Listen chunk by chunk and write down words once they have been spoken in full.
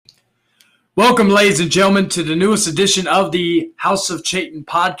Welcome, ladies and gentlemen, to the newest edition of the H.O.C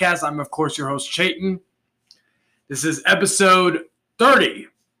podcast. I'm, of course, your host, Chayton. This is episode 30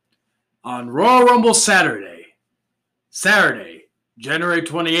 on Royal Rumble Saturday, January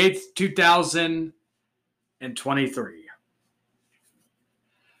 28th, 2023.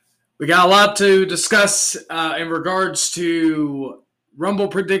 We got a lot to discuss in regards to Rumble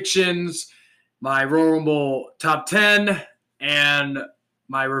predictions, my Royal Rumble top 10, and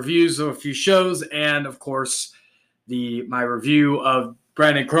my reviews of a few shows, and of course, my review of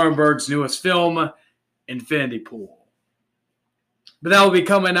Brandon Cronenberg's newest film, Infinity Pool. But that will be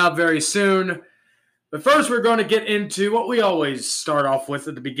coming out very soon. But first, we're going to get into what we always start off with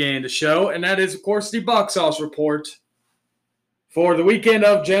at the beginning of the show, and that is, of course, the box office report for the weekend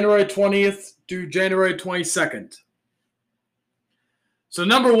of January 20th to January 22nd. So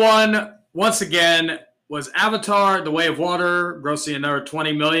number one, once again, was Avatar: The Way of Water, grossing another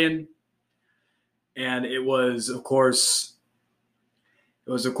 $20 million. And it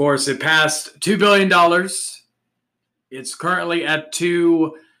passed $2 billion. It's currently at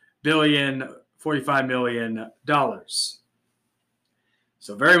 $2.045 billion.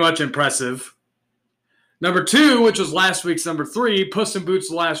 So very much impressive. Number two, which was last week's number three, Puss in Boots: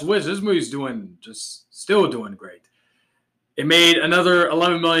 The Last Wish. This movie's still doing great. It made another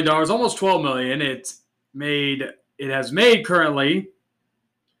 $11 million, almost $12 million. It has made currently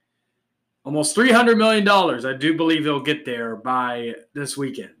almost $300 million. I do believe it'll get there by this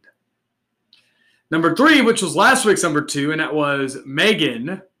weekend. Number three, which was last week's number two, and that was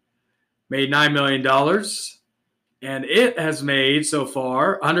Megan, made $9 million. And it has made so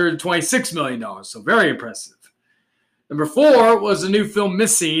far $126 million. So very impressive. Number four was the new film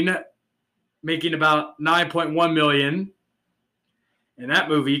Missing, making about $9.1 million. And that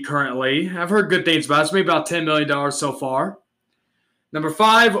movie currently, I've heard good things about it. It's made about $10 million so far. Number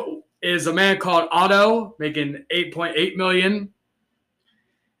five is A Man Called Otto, making $8.8 million.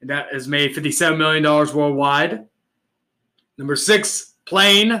 And that has made $57 million worldwide. Number six,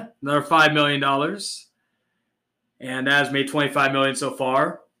 Plane, another $5 million. And that has made $25 million so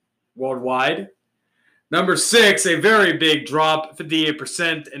far worldwide. Number six, a very big drop,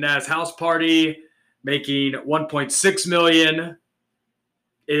 58%, and that is House Party, making $1.6 million.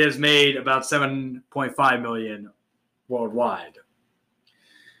 It has made about $7.5 million worldwide.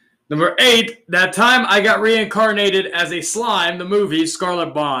 Number eight, That Time I Got Reincarnated as a Slime, the movie,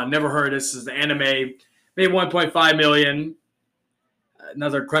 Scarlet Bond. Never heard this. Is the anime. Made $1.5 million.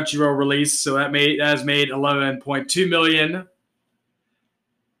 Another Crunchyroll release, so that has made $11.2 million.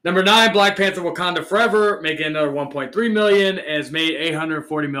 Number nine, Black Panther: Wakanda Forever, making another $1.3 million, and has made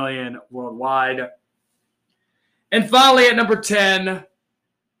 $840 million worldwide. And finally, at number 10,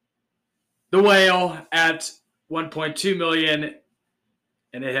 The Whale at $1.2 million,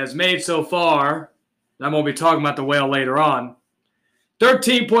 and it has made so far, and I'm going to be talking about The Whale later on,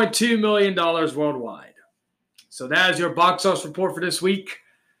 $13.2 million worldwide. So that is your box office report for this week.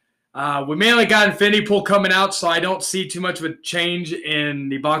 We mainly got Infinity Pool coming out, so I don't see too much of a change in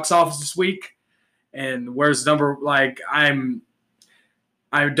the box office this week. And where's the number, I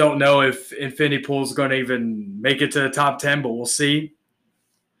don't know if Infinity Pool is going to even make it to the top 10, but we'll see.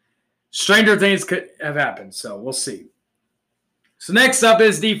 Stranger things could have happened, so we'll see. So next up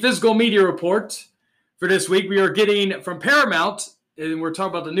is the physical media report for this week. We are getting from Paramount, and we're talking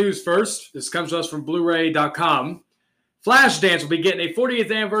about the news first. This comes to us from Blu-ray.com. Flashdance will be getting a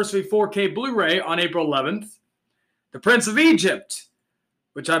 40th anniversary 4K Blu-ray on April 11th. The Prince of Egypt,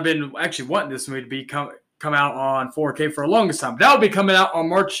 which I've been actually wanting this movie to be come out on 4K for the longest time. That will be coming out on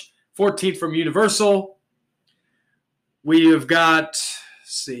March 14th from Universal. We have got...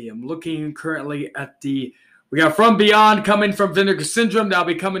 I'm looking currently at we got From Beyond coming from Vinegar Syndrome. That'll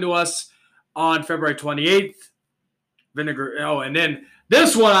be coming to us on February 28th. And then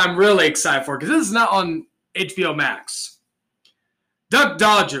this one I'm really excited for because this is not on HBO Max. Duck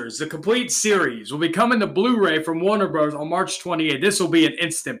Dodgers, the complete series, will be coming to Blu-ray from Warner Bros. On March 28th. This will be an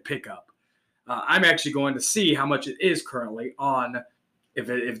instant pickup. I'm actually going to see how much it is currently on,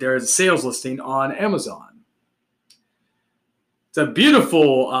 if there is a sales listing on Amazon. It's a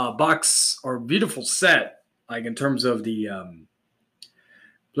beautiful box or beautiful set, in terms of the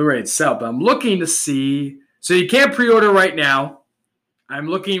Blu-ray itself. But I'm looking to see. So you can't pre-order right now. I'm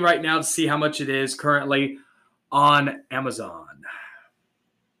looking right now to see how much it is currently on Amazon.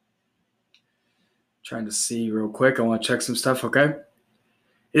 Trying to see real quick. I want to check some stuff. Okay.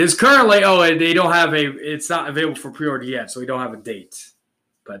 It is currently. They don't have it's not available for pre-order yet, so we don't have a date.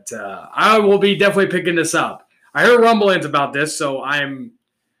 But I will be definitely picking this up. I heard rumblings about this, so I'm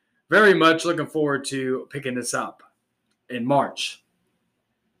very much looking forward to picking this up in March.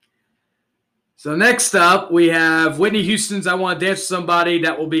 So next up, we have Whitney Houston's I Want to Dance with Somebody.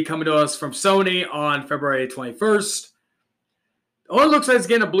 That will be coming to us from Sony on February 21st. Oh, it looks like it's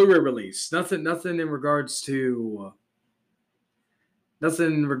getting a Blu-ray release. Nothing in regards to...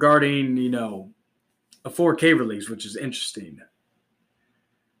 nothing regarding, a 4K release, which is interesting.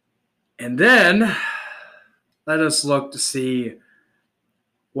 And then, let us look to see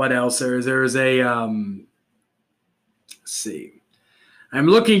what else there is. There is a... let's see. I'm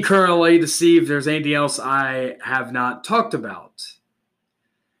looking currently to see if there's anything else I have not talked about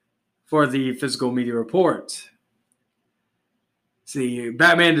for the physical media report. See,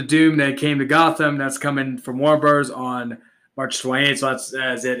 Batman the Doom that came to Gotham, that's coming from Warner Bros. On March 28th. So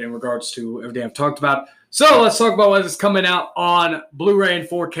that's it in regards to everything I've talked about. So let's talk about what is coming out on Blu-ray and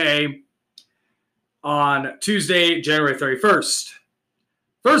 4K on Tuesday, January 31st.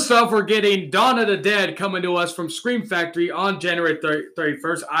 First off, we're getting Dawn of the Dead coming to us from Scream Factory on January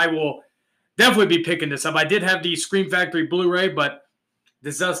 31st. I will definitely be picking this up. I did have the Scream Factory Blu-ray, but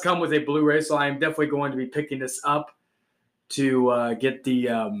this does come with a Blu-ray, so I am definitely going to be picking this up to get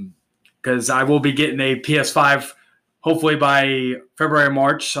the because I will be getting a PS5 hopefully by February,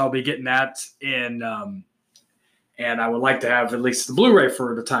 March. So I'll be getting that in, and I would like to have at least the Blu-ray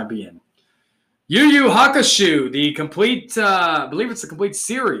for the time being. Yu Yu Hakusho, the complete, I believe it's the complete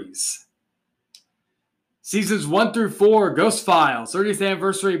series. Seasons 1 through 4, Ghost Files, 30th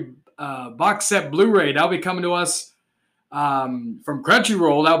anniversary box set Blu-ray. That'll be coming to us from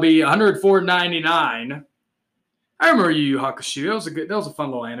Crunchyroll. That'll be $104.99. I remember Yu Yu Hakusho. That was a fun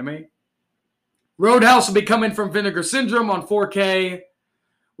little anime. Roadhouse will be coming from Vinegar Syndrome on 4K.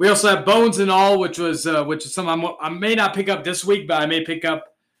 We also have Bones and All, which is something I may not pick up this week, but I may pick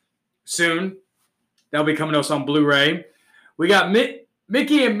up soon. That'll be coming to us on Blu-ray. We got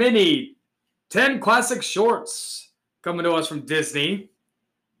Mickey and Minnie, 10 classic shorts coming to us from Disney.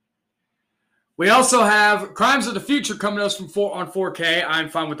 We also have Crimes of the Future coming to us on 4K. I'm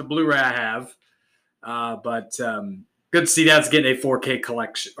fine with the Blu-ray I have. But good to see that's getting a 4K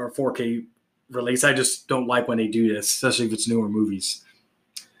collection or 4K release. I just don't like when they do this, especially if it's newer movies.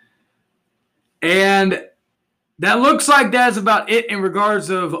 And that looks like that's about it in regards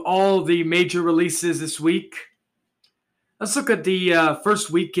of all the major releases this week. Let's look at the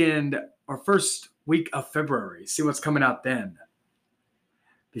first week of February. See what's coming out then.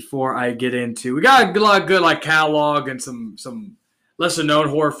 Before I get into, we got a lot of good like catalog and some lesser known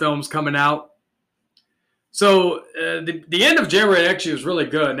horror films coming out. So the end of January actually was really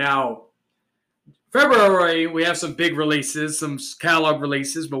good. Now February we have some big releases, some catalog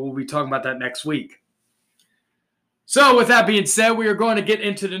releases, but we'll be talking about that next week. So with that being said, we are going to get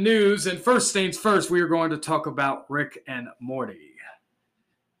into the news. And first things first, we are going to talk about Rick and Morty.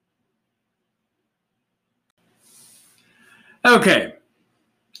 Okay.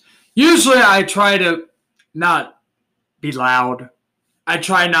 Usually I try to not be loud. I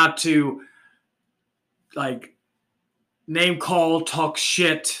try not to name call, talk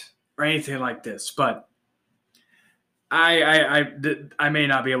shit, or anything like this. But I may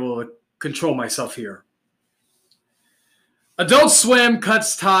not be able to control myself here. Adult Swim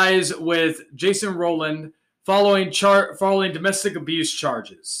cuts ties with Jason Rowland following domestic abuse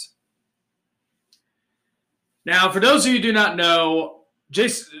charges. Now, for those of you who do not know,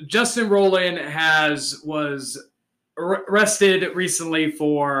 Justin Rowland was arrested recently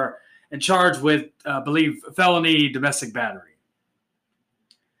and charged with, I believe, felony domestic battery.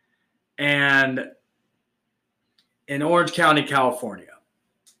 And in Orange County, California.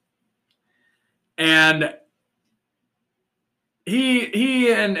 And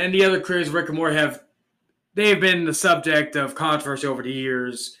he and the other creators of Rick and Morty have been the subject of controversy over the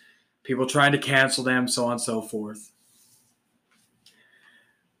years. People trying to cancel them, so on and so forth.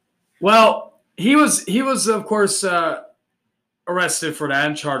 Well, he was of course arrested for that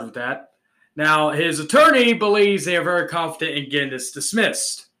and charged with that. Now his attorney believes they are very confident in getting this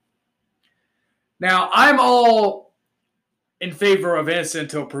dismissed. Now I'm all in favor of innocent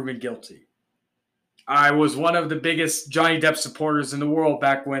until proven guilty. I was one of the biggest Johnny Depp supporters in the world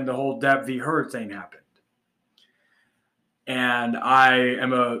back when the whole Depp v. Heard thing happened. And I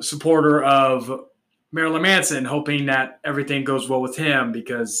am a supporter of Marilyn Manson, hoping that everything goes well with him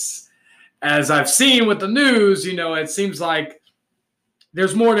because as I've seen with the news, it seems like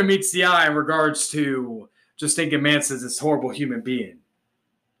there's more than meets the eye in regards to just thinking Manson's this horrible human being.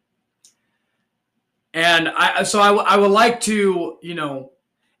 And I would like to,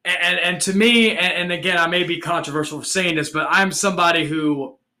 and to me, and again, I may be controversial for saying this, but I'm somebody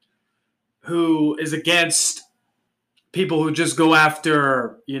who is against people who just go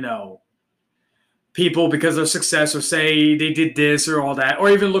after, people because of success or say they did this or all that, or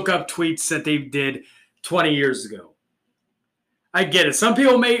even look up tweets that they did 20 years ago. I get it. Some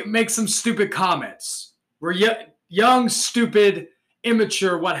people may make some stupid comments. We're young, stupid,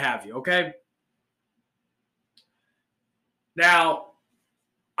 immature, what have you, okay? Now,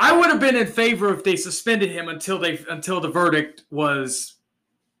 I would have been in favor if they suspended him until the verdict was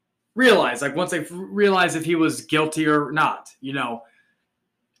realized. Like once they realized if he was guilty or not, you know.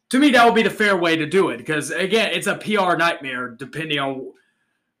 To me, that would be the fair way to do it because, again, it's a PR nightmare depending on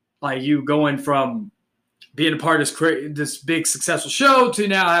like you going from being a part of this big successful show to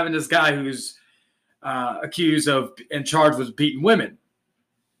now having this guy who's accused of and charged with beating women.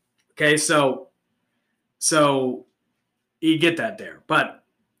 Okay, so you get that there. But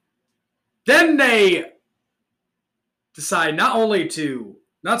then they decide not only to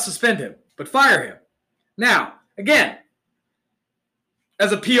not suspend him, but fire him. Now, again,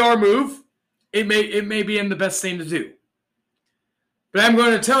 as a PR move, it may be in the best thing to do. But I'm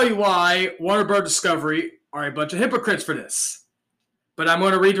going to tell you why Warner Bros. Discovery are a bunch of hypocrites for this. But I'm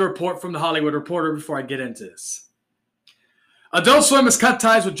going to read the report from the Hollywood Reporter before I get into this. Adult Swim has cut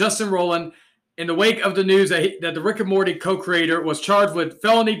ties with Justin Roiland in the wake of the news that the Rick and Morty co-creator was charged with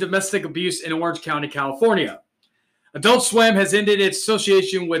felony domestic abuse in Orange County, California. Adult Swim has ended its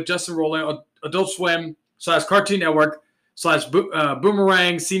association with Justin Roiland. Adult Swim / Cartoon Network /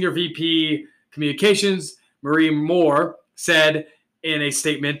 Boomerang Senior VP Communications Marie Moore said in a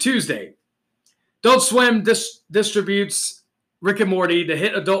statement Tuesday. Adult Swim distributes Rick and Morty, the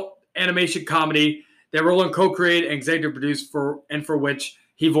hit adult animation comedy that Roiland co-created and executive produced for which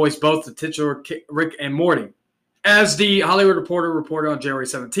he voiced both the titular Rick and Morty. As the Hollywood Reporter reported on January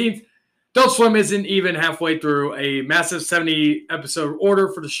 17th, Adult Swim isn't even halfway through a massive 70-episode order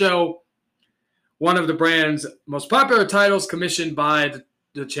for the show, one of the brand's most popular titles commissioned by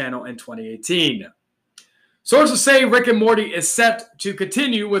the channel in 2018. Sources say Rick and Morty is set to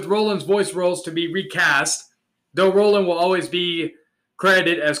continue with Roland's voice roles to be recast, though Roland will always be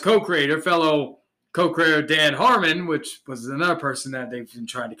credited as co-creator. Fellow co-creator Dan Harmon, which was another person that they've been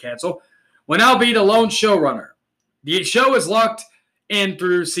trying to cancel, will now be the lone showrunner. The show is locked in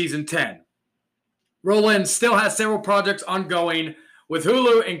through season 10. Roland still has several projects ongoing with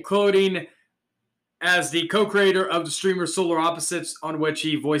Hulu, including as the co-creator of the streamer Solar Opposites, on which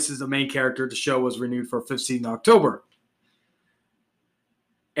he voices the main character. The show was renewed for 15th in October.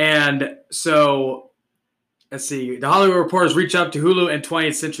 And so, let's see. The Hollywood Reporters reached out to Hulu and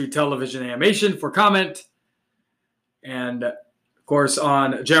 20th Century Television Animation for comment. And, of course,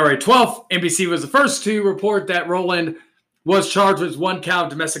 on January 12th, NBC was the first to report that Roland was charged with 1 count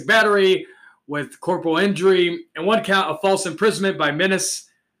of domestic battery with corporal injury and 1 count of false imprisonment by menace,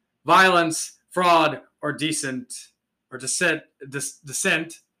 violence, fraud, or deceit,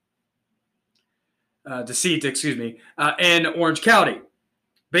 in Orange County,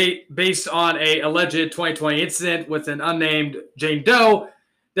 based on a alleged 2020 incident with an unnamed Jane Doe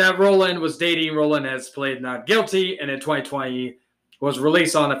that Roland was dating. Roland has pleaded not guilty, and in 2020 was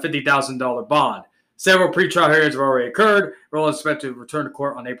released on a $50,000 bond. Several pretrial hearings have already occurred. Roland is expected to return to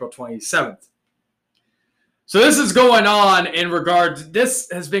court on April 27th. So this is going on in regards, this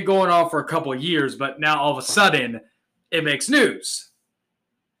has been going on for a couple of years, but now all of a sudden it makes news.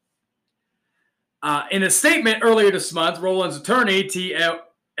 In a statement earlier this month, Roland's attorney, T.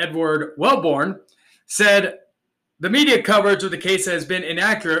 Edward Wellborn, said the media coverage of the case has been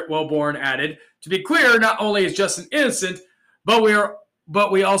inaccurate. Wellborn added, to be clear, not only is Justin innocent, but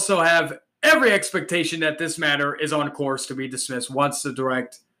we also have every expectation that this matter is on course to be dismissed once the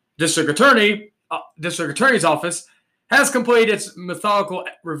district attorney's office has completed its methodical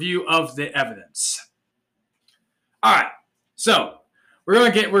review of the evidence. All right, so we're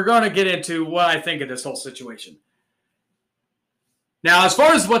going to get into what I think of this whole situation. Now, as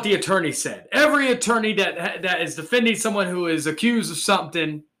far as what the attorney said, every attorney that is defending someone who is accused of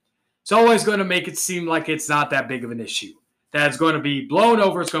something, it's always going to make it seem like it's not that big of an issue. That it's going to be blown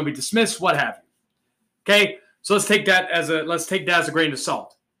over, it's going to be dismissed, what have you. Okay, so let's take that as a grain of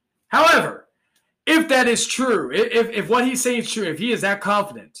salt. However, if that is true, if what he's saying is true, if he is that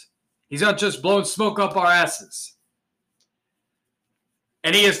confident, he's not just blowing smoke up our asses,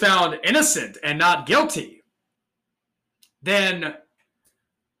 and he is found innocent and not guilty, then,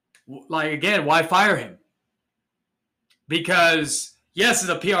 like, again, why fire him? Because, yes,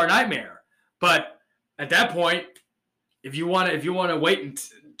 it's a PR nightmare, but at that point, if you want to wait,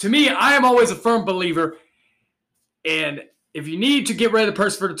 to me, I am always a firm believer, and if you need to get rid of the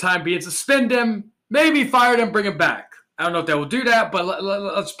person for the time being, suspend them, maybe fire them, bring them back. I don't know if they will do that, but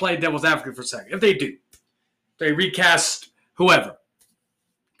let's play devil's advocate for a second. If they do, they recast whoever.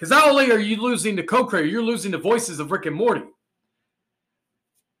 Because not only are you losing the co-creator, you're losing the voices of Rick and Morty.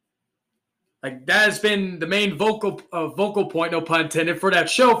 Like, that has been the main vocal point, no pun intended, for that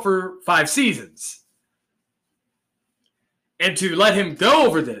show for 5 seasons. And to let him go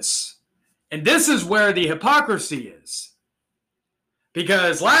over this, and this is where the hypocrisy is.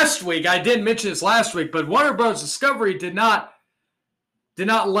 Because last week, I didn't mention this last week, but Warner Bros. Discovery did not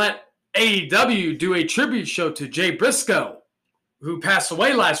let AEW do a tribute show to Jay Briscoe, who passed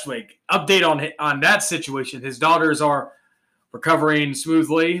away last week. Update on that situation. His daughters are recovering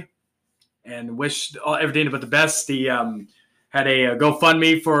smoothly and wish everything but the best. He had a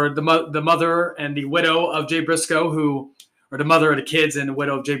GoFundMe for the mother and the widow of Jay Briscoe, or the mother of the kids and the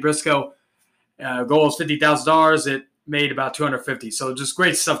widow of Jay Briscoe. Goal is $50,000. It made about $250,000. So just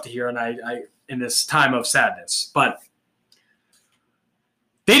great stuff to hear, and I in this time of sadness. But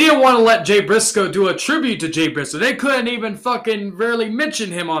they didn't want to let Jay Briscoe do a tribute to Jay Briscoe. They couldn't even fucking rarely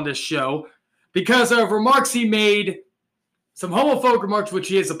mention him on this show because of remarks he made, some homophobic remarks, which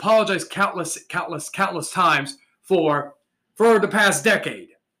he has apologized countless times for the past decade.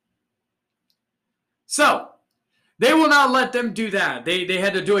 So, they will not let them do that. They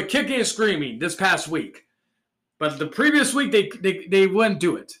had to do it kicking and screaming this past week. But the previous week, they wouldn't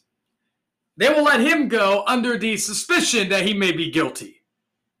do it. They will let him go under the suspicion that he may be guilty.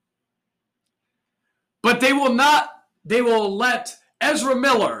 But they will let Ezra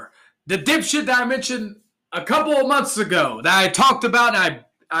Miller, the dipshit that I mentioned a couple of months ago, that I talked about and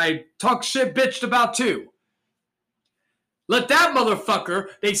I talked shit bitched about too. Let that motherfucker,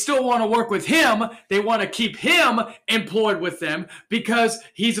 they still want to work with him. They want to keep him employed with them because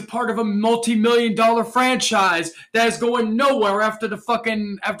he's a part of a multi-million-dollar franchise that is going nowhere after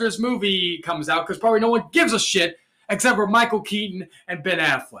this movie comes out because probably no one gives a shit except for Michael Keaton and Ben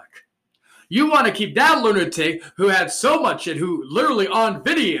Affleck. You want to keep that lunatic who had so much shit, who literally on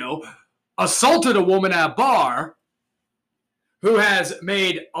video assaulted a woman at a bar, who has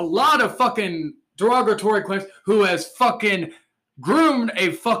made a lot of fucking derogatory claims, who has fucking groomed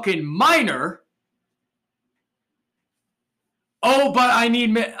a fucking minor. Oh, but I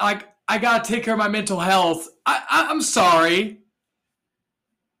need, I gotta take care of my mental health. I'm sorry.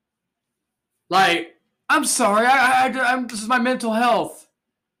 I'm sorry. This is my mental health.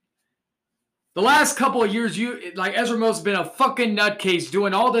 The last couple of years, Ezra Miller's been a fucking nutcase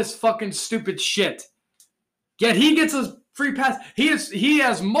doing all this fucking stupid shit. Yet he gets a free pass. He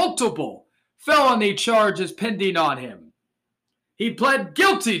has multiple felony charges pending on him. He pled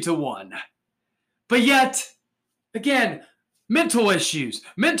guilty to one. But yet, again, mental issues,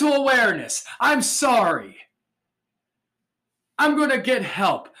 mental awareness. I'm sorry. I'm going to get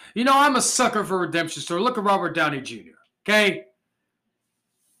help. I'm a sucker for redemption story. Look at Robert Downey Jr., okay?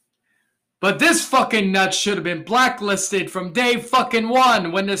 But this fucking nut should have been blacklisted from day fucking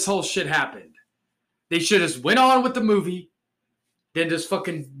one when this whole shit happened. They should have just went on with the movie, then just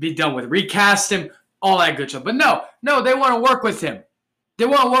fucking be done with it. Recast him, all that good stuff. But no, they want to work with him. They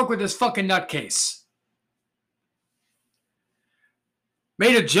want to work with this fucking nutcase.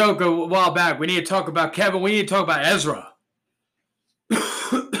 Made a joke a while back. We need to talk about Kevin. We need to talk about Ezra.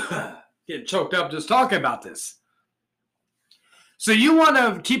 Getting choked up just talking about this. So you want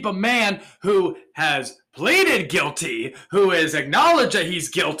to keep a man who has pleaded guilty, who has acknowledged that he's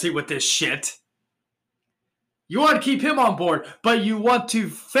guilty with this shit. You want to keep him on board, but you want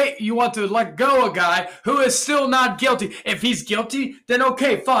to let go a guy who is still not guilty. If he's guilty, then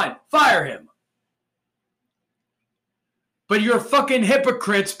okay, fine, fire him. But you're fucking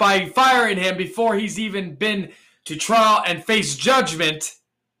hypocrites by firing him before he's even been to trial and face judgment.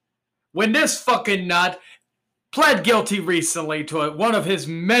 When this fucking nut pled guilty recently to one of his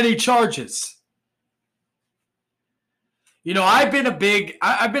many charges. I've been a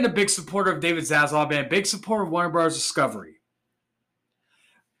big supporter of David Zaslav. I've been a big supporter of Warner Bros. Discovery.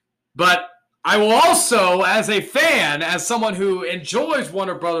 But I will also, as a fan, as someone who enjoys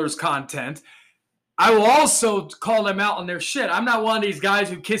Warner Bros. Content, I will also call them out on their shit. I'm not one of these guys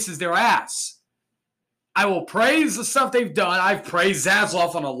who kisses their ass. I will praise the stuff they've done. I've praised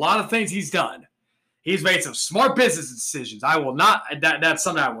Zaslav on a lot of things he's done. He's made some smart business decisions. That's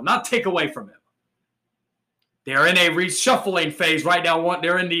something I will not take away from him. They're in a reshuffling phase right now.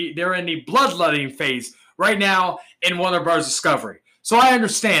 They're in the bloodletting phase right now in Warner Bros. Discovery. So I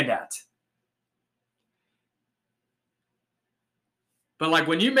understand that. But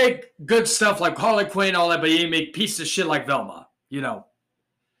when you make good stuff like Harley Quinn and all that, but you make pieces of shit like Velma,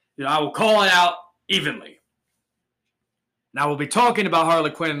 I will call it out evenly. Now we'll be talking about Harley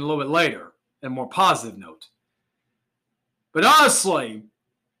Quinn a little bit later. A more positive note. But honestly,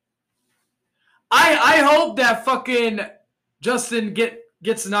 I hope that fucking Justin get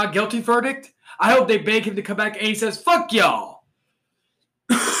gets a not guilty verdict, I hope they beg him to come back and he says, fuck y'all.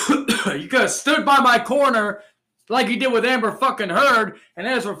 You could have stood by my corner like you did with Amber fucking Heard and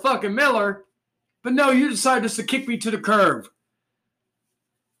Ezra fucking Miller. But no, you decided just to kick me to the curb.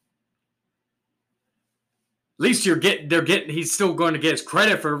 At least he's still going to get his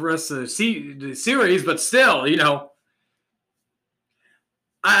credit for the rest of the series, but still,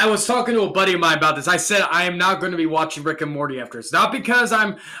 I was talking to a buddy of mine about this. I said I am not going to be watching Rick and Morty after this. Not because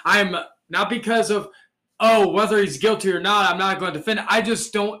I'm not because of whether he's guilty or not. I'm not going to defend it. I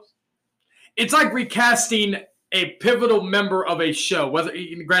just don't. It's like recasting a pivotal member of a show.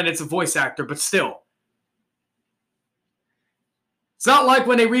 Granted, it's a voice actor, but still. It's not like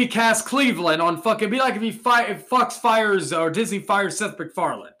when they recast Cleveland on fucking. Be like if Fox fires or Disney fires Seth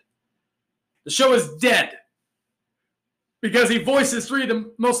MacFarlane. The show is dead. Because he voices 3 of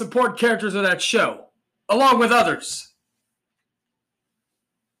the most important characters of that show, along with others.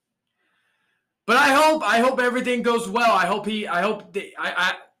 But I hope everything goes well.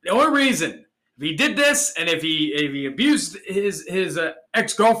 The only reason if he did this and if he abused his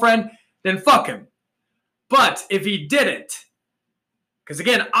ex-girlfriend, then fuck him. But if he didn't, because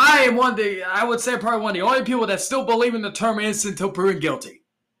again, I would say probably one of the only people that still believe in the term innocent until proven guilty.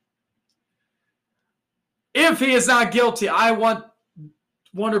 If he is not guilty, I want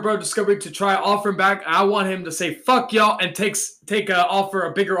Warner Bros. Discovery to try to offer him back. I want him to say fuck y'all and take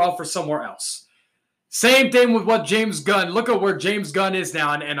a bigger offer somewhere else. Same thing with what James Gunn. Look at where James Gunn is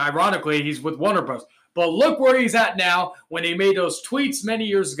now, and ironically, he's with Warner Bros. But look where he's at now. When he made those tweets many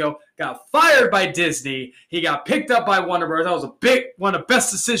years ago, got fired by Disney. He got picked up by Warner Bros. That was one of the best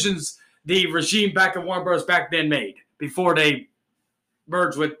decisions the regime back at Warner Bros. Back then made before they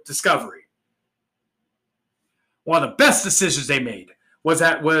merged with Discovery. One of the best decisions they made was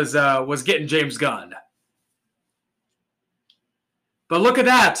getting James Gunn. But look at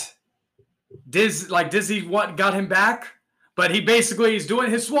that. Disney got him back, but he's doing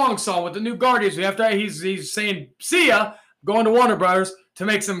his swan song with the new Guardians. He's saying, see ya, going to Warner Brothers to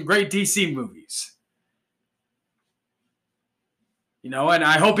make some great DC movies. And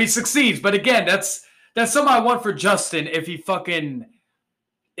I hope he succeeds. But again, that's something I want for Justin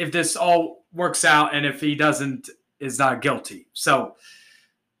if this all works out and if he is not guilty. So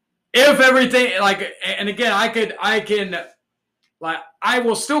if everything and again, I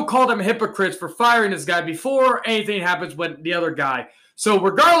will still call them hypocrites for firing this guy before anything happens with the other guy. So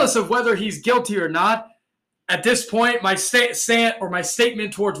regardless of whether he's guilty or not, at this point, my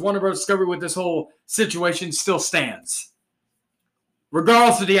statement towards Warner Bros. Discovery with this whole situation still stands,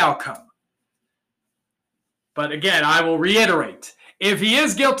 regardless of the outcome. But again, I will reiterate, if he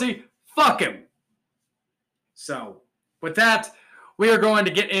is guilty, fuck him. So with that, we are going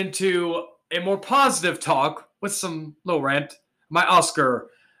to get into a more positive talk with some little rant, my Oscar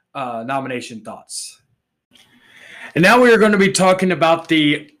nomination thoughts. And now we are going to be talking about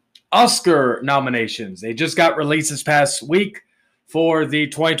the Oscar nominations. They just got released this past week for the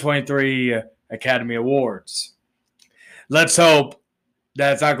 2023 Academy Awards. Let's hope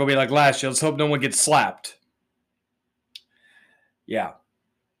that it's not going to be like last year. Let's hope no one gets slapped. Yeah.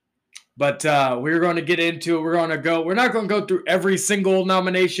 But we're going to get into it. We're not going to go through every single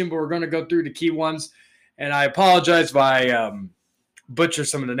nomination, but we're going to go through the key ones. And I apologize if I butcher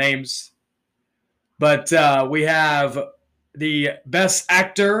some of the names. But we have the Best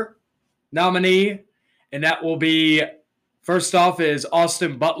Actor nominee, and that will be, first off, is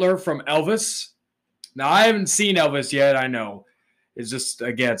Austin Butler from Elvis. Now, I haven't seen Elvis yet, I know. It's just,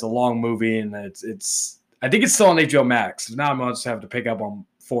 again, it's a long movie, and it's I think it's still on HBO Max. Now I'm going to have to pick up on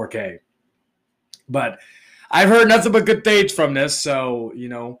 4K. But I've heard nothing but good things from this, so,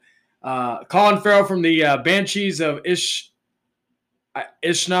 Colin Farrell from the Banshees of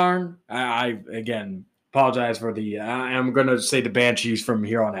Inisherin. I again apologize for I'm going to say the Banshees from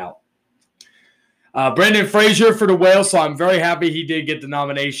here on out. Brendan Fraser for The Whale, so I'm very happy he did get the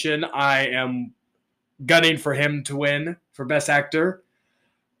nomination. I am gunning for him to win for Best Actor.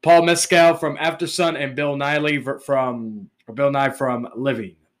 Paul Mescal from Aftersun and Bill Nye from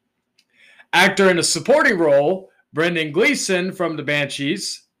Living. Actor in a supporting role, Brendan Gleeson from The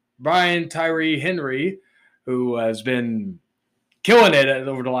Banshees. Brian Tyree Henry, who has been killing it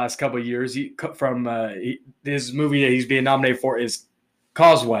over the last couple of years. His movie that he's being nominated for is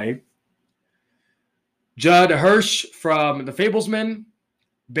Causeway. Judd Hirsch from The Fablesman.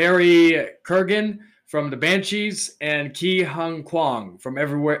 Barry Kurgan from The Banshees. And Ki Hung Kwang from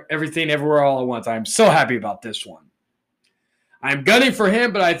Everything Everywhere All at Once. I'm so happy about this one. I'm gunning for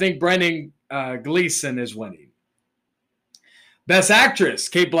him, but I think Brendan Gleeson is winning. Best Actress,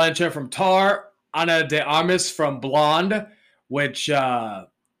 Cate Blanchett from Tar, Ana de Armas from Blonde, which,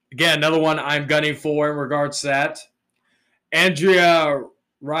 again, another one I'm gunning for in regards to that. Andrea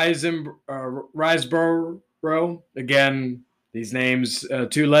Riseborough, again, these names,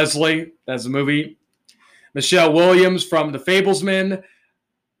 to Leslie, that's the movie. Michelle Williams from The Fablesman.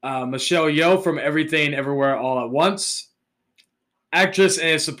 Michelle Yeoh from Everything Everywhere All at Once. Actress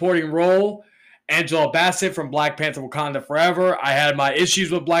in a supporting role, Angela Bassett from Black Panther Wakanda Forever. I had my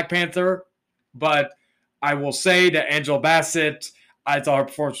issues with Black Panther, but I will say that Angela Bassett, I thought her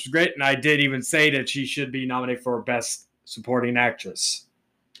performance was great, and I did even say that she should be nominated for Best Supporting Actress.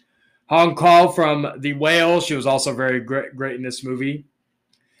 Hong Kong from The Whale. She was also very great in this movie.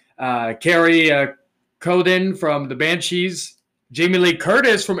 Carrie Coden from The Banshees. Jamie Lee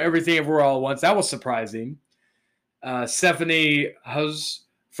Curtis from Everything Everywhere All at Once. That was surprising. Stephanie Hughes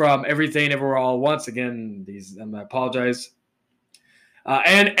from Everything Everywhere All at Once. Again, I apologize.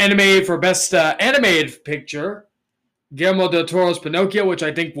 And animated for Best Animated Picture. Guillermo del Toro's Pinocchio, which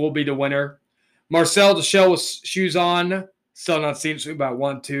I think will be the winner. Marcel the Shell with Shoes On. Still not seen it, about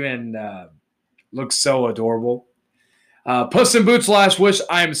 1, 2, and looks so adorable. Puss in Boots Last Wish.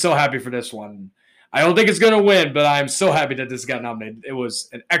 I am so happy for this one. I don't think it's going to win, but I'm so happy that this got nominated. It was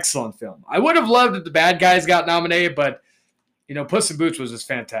an excellent film. I would have loved if the bad guys got nominated, but, Puss in Boots was just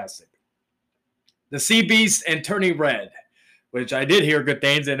fantastic. The Sea Beast and Turning Red, which I did hear good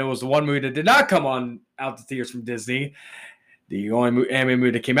things, and it was the one movie that did not come out the theaters from Disney. The only anime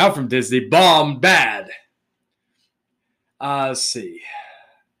movie that came out from Disney bombed bad. Let's see.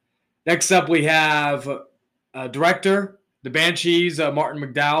 Next up, we have director, The Banshees, Martin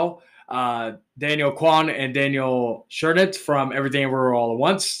McDowell, Daniel Kwan and Daniel Schernert from Everything Everywhere All at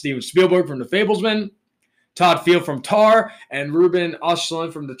Once, Steven Spielberg from The Fablesman, Todd Field from Tar, and Ruben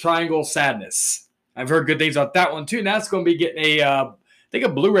Östlund from The Triangle of Sadness. I've heard good things about that one too, and that's going to be getting a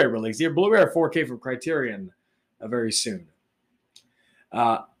Blu-ray release, either Blu-ray or 4K from Criterion very soon.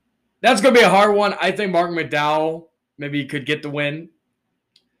 That's going to be a hard one. I think Martin McDowell maybe could get the win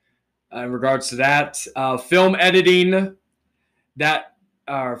in regards to that. Film editing,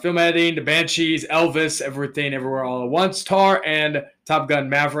 The Banshees, Elvis, Everything Everywhere All at Once, Tar, and Top Gun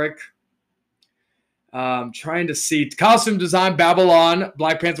Maverick. Trying to see costume design, Babylon,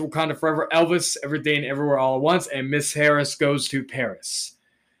 Black Panther Wakanda Forever, Elvis, Everything Everywhere All at Once, and Miss Harris Goes to Paris.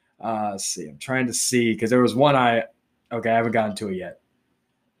 Let's see. I'm trying to see because there was one I haven't gotten to it yet.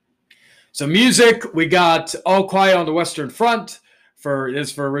 So music, we got All Quiet on the Western Front for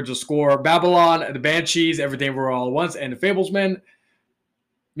original score, Babylon, The Banshees, Everything Everywhere All at Once, and The Fablesman.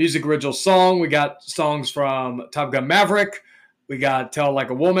 Music original song, we got songs from Top Gun Maverick. We got Tell Like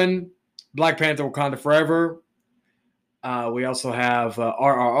a Woman, Black Panther Wakanda Forever. We also have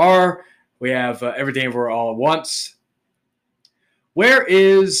RRR. We have Everything Everywhere All at Once.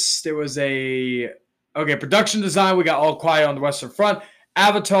 Production design, we got All Quiet on the Western Front,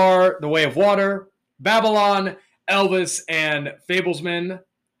 Avatar, The Way of Water, Babylon, Elvis, and Fablesman.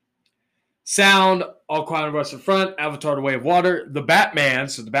 Sound, All Quiet on the Western Front, Avatar, The Way of Water, The Batman,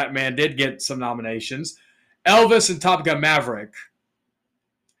 so The Batman did get some nominations, Elvis, and Top Gun Maverick.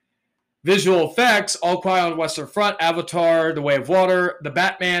 Visual effects, All Quiet on the Western Front, Avatar, The Way of Water, The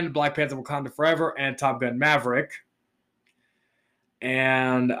Batman, Black Panther Wakanda Forever, and Top Gun Maverick.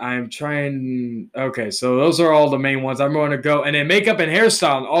 And I'm trying... Okay, so those are all the main ones. I'm going to go... And then makeup and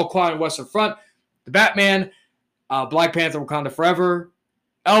hairstyle, All Quiet on the Western Front, The Batman, Black Panther Wakanda Forever,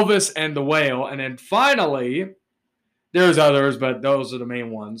 Elvis, and The Whale. And then finally, there's others, but those are the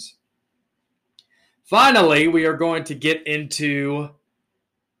main ones. Finally, we are going to get into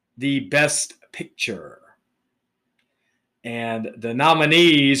the Best Picture. And the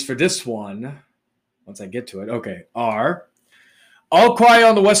nominees for this one, once I get to it, are All Quiet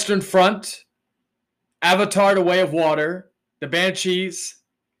on the Western Front, Avatar, The Way of Water, The Banshees,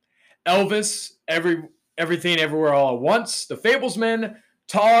 Elvis, Everything Everywhere All at Once, The Fablesman,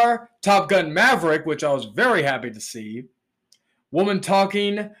 Tar, Top Gun Maverick, which I was very happy to see, Women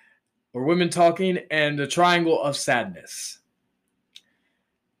Talking, and The Triangle of Sadness.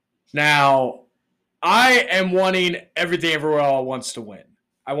 Now, I am wanting Everything Everywhere All at Once to win.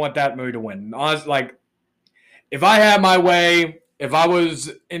 I want that movie to win. Honestly, if I had my way, if I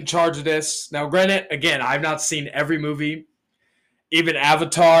was in charge of this, now granted, again, I've not seen every movie, even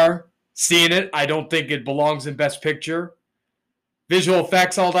Avatar, seeing it, I don't think it belongs in Best Picture. Visual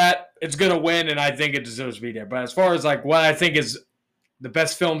effects, all that, it's going to win, and I think it deserves to be there. But as far as what I think is the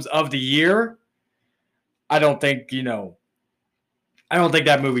best films of the year, I don't think, I don't think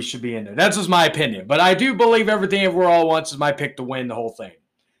that movie should be in there. That's just my opinion. But I do believe Everything Everywhere All at Once is my pick to win the whole thing.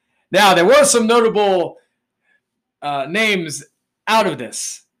 Now, there were some notable names out of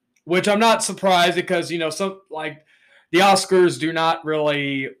this, which I'm not surprised because, some the Oscars do not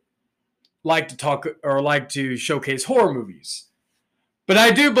really like to talk or like to showcase horror movies. But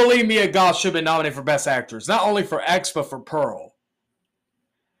I do believe Mia Goth should have been nominated for Best Actress, not only for X, but for Pearl.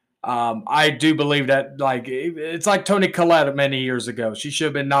 I do believe that, like, it's like Toni Collette many years ago. She should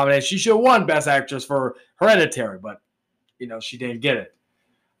have been nominated. She should have won Best Actress for Hereditary, but, she didn't get it.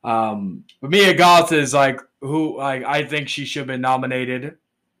 But Mia Goth is, like, who I think she should have been nominated.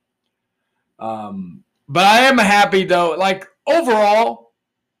 But I am happy, though. Like, overall,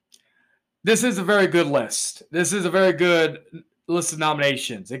 this is a very good list. This is a very good list of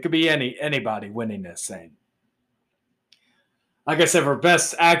nominations. It could be anybody winning this thing. Like I said, for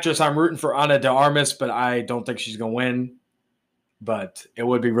Best Actress, I'm rooting for Ana de Armas, but I don't think she's going to win. But it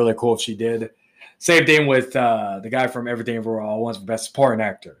would be really cool if she did. Same thing with the guy from Everything Everywhere All at Once for Best Supporting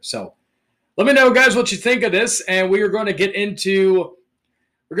Actor. So let me know, guys, what you think of this. And we are going to get into,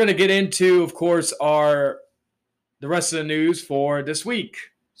 of course, the rest of the news for this week.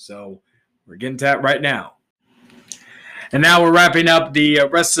 So we're getting to that right now. And now we're wrapping up the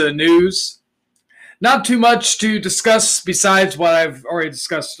rest of the news. Not too much to discuss besides what I've already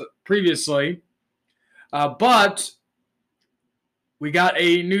discussed previously. But we got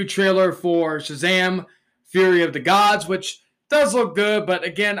a new trailer for Shazam! Fury of the Gods, which does look good. But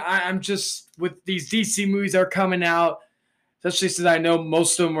again, I'm just, with these DC movies that are coming out, especially since I know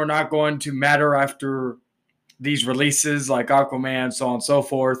most of them are not going to matter after these releases, like Aquaman, so on and so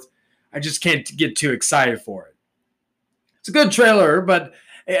forth. I just can't get too excited for it. It's a good trailer, but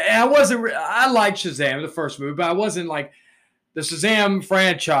I liked Shazam, the first movie, but I wasn't like the Shazam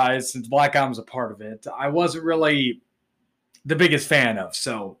franchise, since Black Adam's a part of it, I wasn't really the biggest fan of.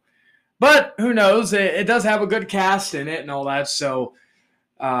 So, but who knows? It does have a good cast in it and all that. So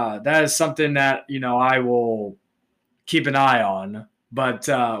that is something that, I will keep an eye on. But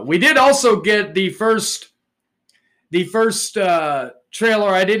we did also get the first trailer.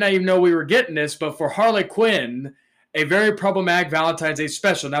 I did not even know we were getting this, but for Harley Quinn, a very problematic Valentine's Day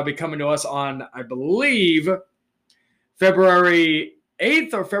special, now be coming to us on, I believe, February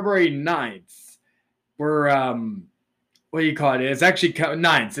 8th or February 9th. We're, what do you call it? It's actually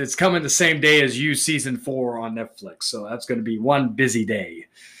 9th. It's coming the same day as You Season 4 on Netflix. So that's going to be one busy day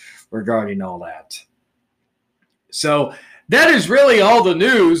regarding all that. So that is really all the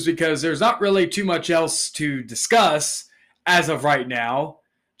news, because there's not really too much else to discuss as of right now.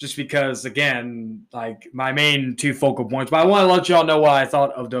 Just because, again, like my main two focal points. But I want to let y'all know what I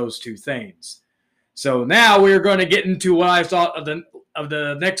thought of those two things. So now we're going to get into what I thought of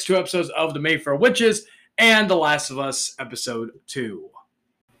the next two episodes of The Mayfair Witches and The Last of Us Episode 2.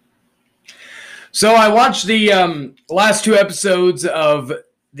 So I watched the last two episodes of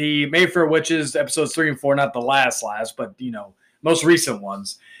The Mayfair Witches, episodes 3 and 4. Not the last, but, most recent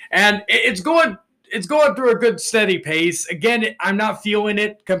ones. And it's going through a good steady pace. Again, I'm not feeling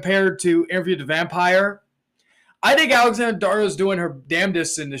it compared to Interview with the Vampire. I think Alexandra Daddario is doing her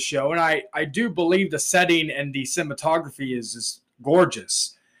damnedest in this show, and I do believe the setting and the cinematography is just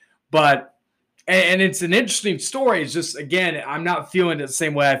gorgeous. But, and it's an interesting story. It's just, again, I'm not feeling it the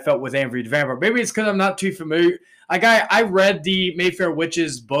same way I felt with Interview with the Vampire. Maybe it's because I'm not too familiar. Like, I read the Mayfair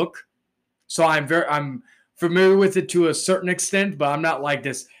Witches book, so I'm familiar with it to a certain extent, but I'm not like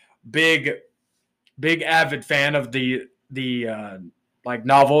this big avid fan of the like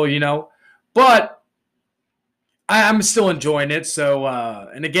novel, but I'm still enjoying it. So,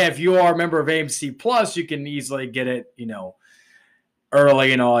 and again, if you are a member of AMC Plus, you can easily get it,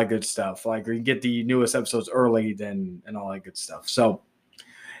 early and all that good stuff. Like, or you can get the newest episodes early and all that good stuff. So,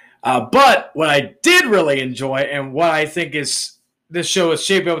 but what I did really enjoy, and what I think is this show is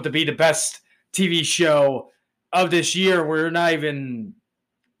shaping up to be the best TV show of this year. We're not even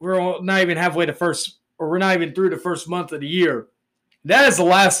halfway to we're not even through the first month of the year. That is The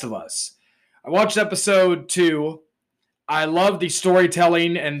Last of Us. I watched episode 2. I love the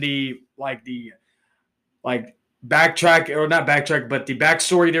storytelling and the backtrack, or not backtrack, but the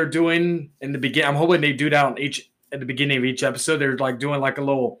backstory they're doing in the beginning. I'm hoping they do that at the beginning of each episode. They're like doing like a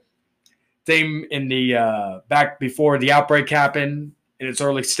little thing in the back before the outbreak happened in its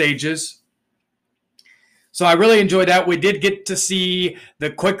early stages. So I really enjoyed that. We did get to see the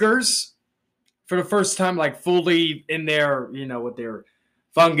Quakers for the first time, like fully in there, with their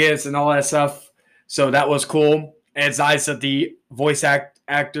fungus and all that stuff. So that was cool. And it's nice that the voice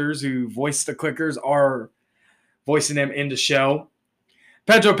actors who voiced the Quakers are voicing them in the show.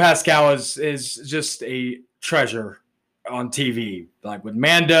 Pedro Pascal is just a treasure on TV. Like with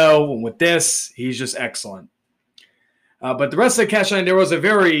Mando and with this, he's just excellent. But the rest of the cast, there was a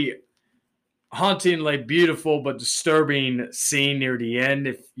very hauntingly beautiful but disturbing scene near the end.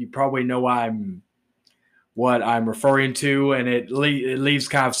 If you probably know what I'm referring to, and it leaves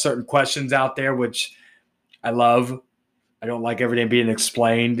kind of certain questions out there, which I love. I don't like everything being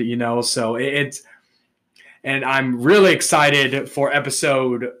explained, so it's – and I'm really excited for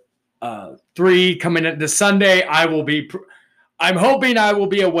episode 3 coming in this Sunday. I'm hoping I will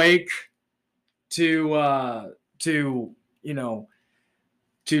be awake to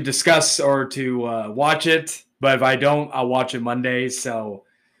discuss or to watch it. But if I don't, I'll watch it Monday. So,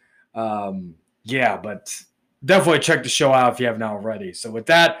 but definitely check the show out if you haven't already. So with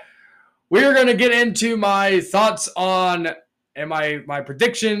that, we're going to get into my thoughts on and my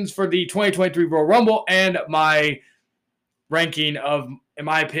predictions for the 2023 Royal Rumble and my ranking of, in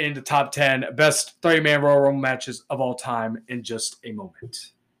my opinion, the top 10 best 30-man Royal Rumble matches of all time in just a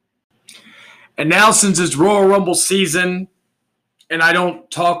moment. And now, since it's Royal Rumble season, and I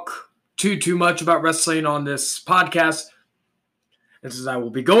don't talk too much about wrestling on this podcast, and since I will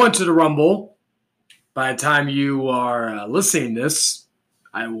be going to the Rumble by the time you are listening to this,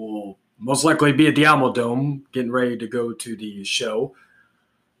 I will most likely be at the Alamo Dome getting ready to go to the show.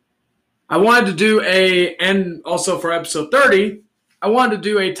 I wanted to do and also for episode 30, I wanted to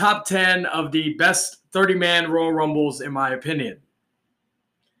do a top 10 of the best 30-man Royal Rumbles in my opinion.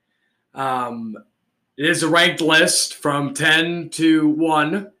 It is a ranked list from 10 to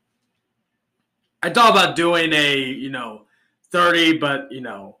 1. I thought about doing a, 30, but,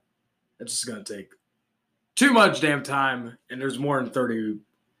 it's just going to take too much damn time, and there's more than 30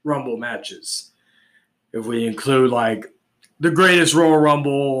 Rumble matches. If we include, the greatest Royal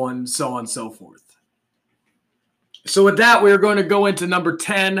Rumble and so on and so forth. So with that, we're going to go into number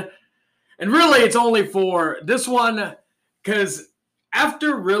 10. And really, it's only for this one, because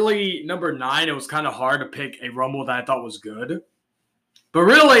after really number 9, it was kind of hard to pick a Rumble that I thought was good. But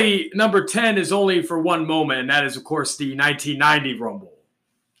really, number 10 is only for one moment, and that is, of course, the 1990 Rumble,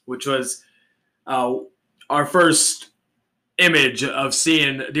 which was our first image of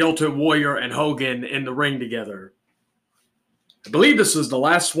seeing the Ultimate Warrior and Hogan in the ring together. I believe this was the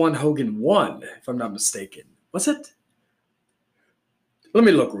last one Hogan won, if I'm not mistaken. Was it? Let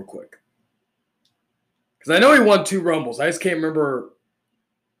me look real quick. Because I know he won 2 Rumbles. I just can't remember.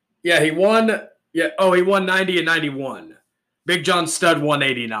 Yeah, he won. Yeah, he won 90 and 91. Big John Studd won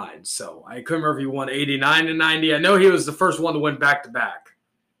 89. So I couldn't remember if he won 89 and 90. I know he was the first one to win back-to-back.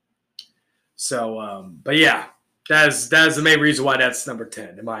 So, but yeah, that is the main reason why that's number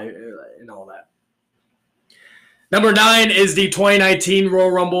 10 in all that. Number 9 is the 2019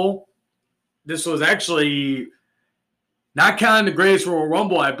 Royal Rumble. This was actually, not counting the greatest Royal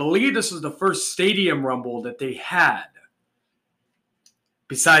Rumble, I believe this was the first Stadium Rumble that they had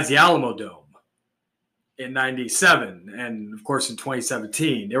besides the Alamo Dome in 97 and, of course, in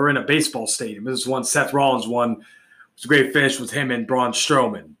 2017. They were in a baseball stadium. This is one Seth Rollins won. It was a great finish with him and Braun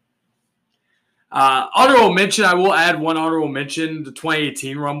Strowman. Honorable mention, I will add one honorable mention, the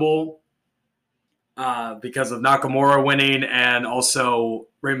 2018 Rumble. Because of Nakamura winning and also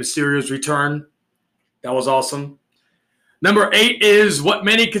Rey Mysterio's return. That was awesome. Number 8 is what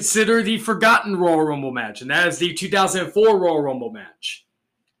many consider the forgotten Royal Rumble match, and that is the 2004 Royal Rumble match.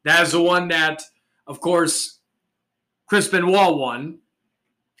 That is the one that, of course, Chris Benoit won.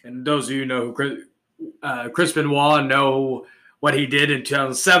 And those of you who know who Chris Benoit know what he did in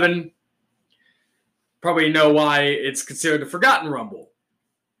 2007, probably know why it's considered a forgotten Rumble.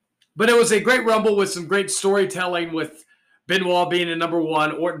 But it was a great Rumble with some great storytelling, with Benoit being in number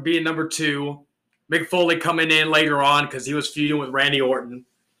 1, Orton being number 2, Mick Foley coming in later on because he was feuding with Randy Orton.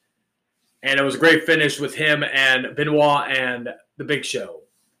 And it was a great finish with him and Benoit and The Big Show.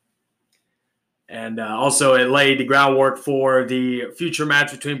 And also it laid the groundwork for the future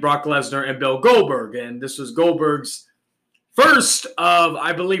match between Brock Lesnar and Bill Goldberg. And this was Goldberg's first of,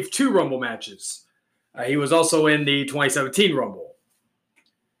 I believe, 2 Rumble matches. He was also in the 2017 Rumble.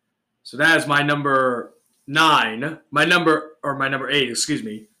 So that is my number 9. My number 8, excuse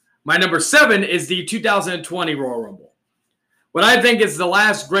me. My number 7 is the 2020 Royal Rumble. What I think is the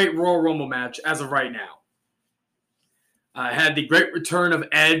last great Royal Rumble match as of right now. Had the great return of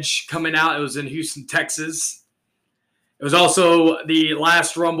Edge coming out. It was in Houston, Texas. It was also the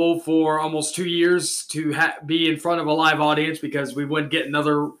last Rumble for almost 2 years to be in front of a live audience, because we wouldn't get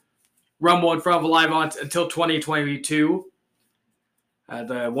another Rumble in front of a live audience until 2022.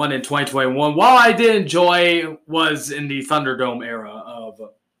 The one in 2021, while I did enjoy, was in the Thunderdome era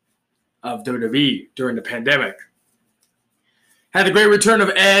of WWE during the pandemic. Had the great return of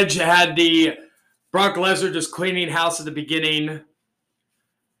Edge. Had the Brock Lesnar just cleaning house at the beginning.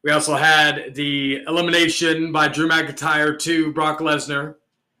 We also had the elimination by Drew McIntyre to Brock Lesnar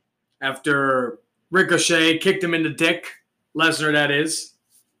after Ricochet kicked him in the dick. Lesnar, that is.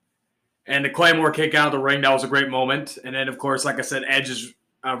 And the Claymore kick out of the ring, that was a great moment. And then, of course, like I said, Edge's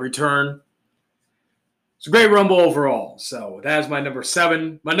return. It's a great Rumble overall. So that is my number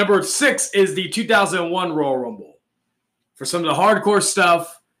 7. My number 6 is the 2001 Royal Rumble. For some of the hardcore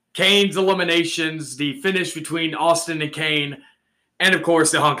stuff, Kane's eliminations, the finish between Austin and Kane, and, of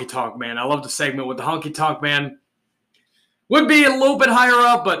course, the Honky Tonk Man. I love the segment with the Honky Tonk Man. Would be a little bit higher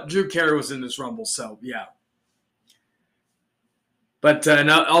up, but Drew Carey was in this Rumble, so yeah. But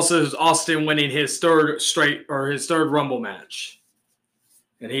also Austin winning his third Rumble match.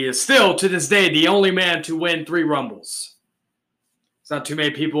 And he is still, to this day, the only man to win 3 Rumbles. It's not too many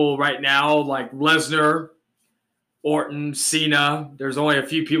people right now, like Lesnar, Orton, Cena. There's only a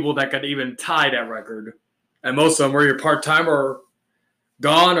few people that could even tie that record. And most of them were either part-time or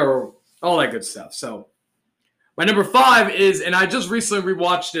gone or all that good stuff. So my number 5 is, and I just recently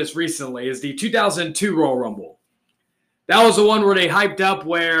rewatched this recently, is the 2002 Royal Rumble. That was the one where they hyped up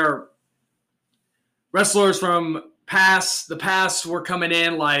where wrestlers from the past were coming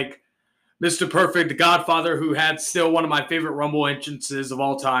in, like Mr. Perfect, the Godfather, who had still one of my favorite Rumble entrances of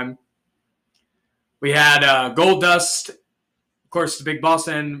all time. We had Goldust, of course, the Big Boss,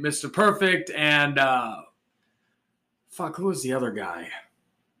 and Mr. Perfect, and who was the other guy?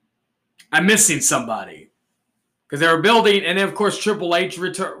 I'm missing somebody. Because they were building, and then, of course, Triple H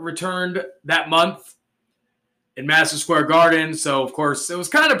returned that month in Madison Square Garden. So, of course, it was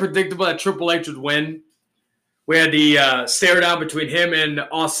kind of predictable that Triple H would win. We had the stare down between him and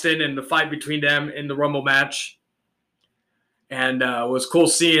Austin and the fight between them in the Rumble match. And it was cool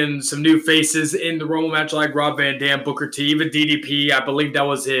seeing some new faces in the Rumble match like Rob Van Dam, Booker T, even DDP. I believe that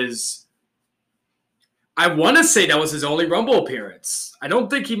was I want to say that was his only Rumble appearance. I don't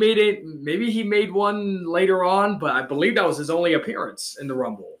think he made it. Maybe he made one later on, but I believe that was his only appearance in the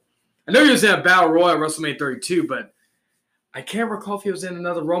Rumble. I know he was in a Battle Royal at WrestleMania 32, but I can't recall if he was in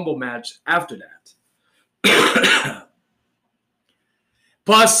another Rumble match after that.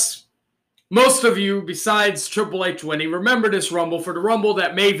 Plus, most of you, besides Triple H winning, remember this Rumble for the Rumble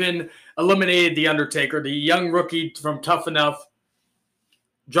that Maven eliminated The Undertaker, the young rookie from Tough Enough,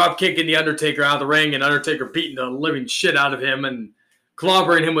 drop kicking The Undertaker out of the ring, and Undertaker beating the living shit out of him and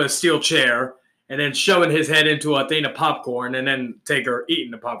clobbering him with a steel chair, and then shoving his head into a thing of popcorn, and then Taker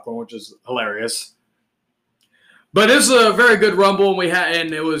eating the popcorn, which is hilarious. But this is a very good Rumble,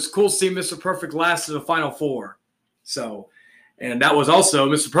 and it was cool seeing Mr. Perfect last in the Final 4. So, and that was also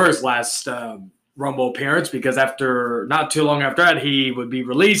Mr. Perfect's last Rumble appearance, because not too long after that, he would be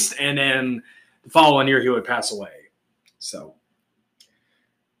released, and then the following year he would pass away. So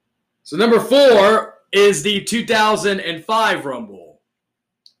number 4 is the 2005 Rumble,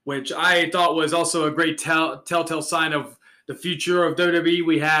 which I thought was also a great telltale sign of the future of WWE.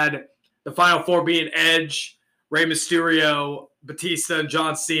 We had the Final 4 being Edge, Rey Mysterio, Batista, and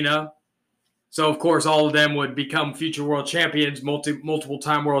John Cena. So, of course, all of them would become future world champions,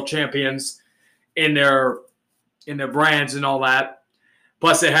 multiple-time world champions in their brands and all that.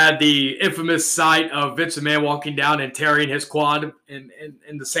 Plus, it had the infamous sight of Vince McMahon walking down and tearing his quad in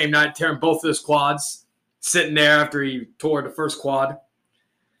the same night, tearing both of his quads, sitting there after he tore the first quad.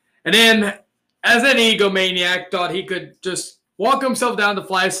 And then, as an egomaniac, thought he could just walk himself down the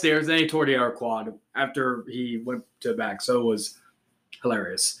flight of stairs, and then he tore the other quad after he went to the back. So it was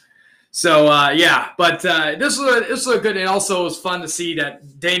hilarious. So, but this was a good, and also it was fun to see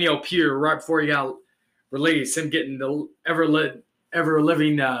that Daniel Pugh, right before he got released, him getting the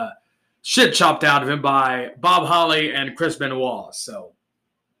ever-living shit chopped out of him by Bob Holly and Chris Benoit. So,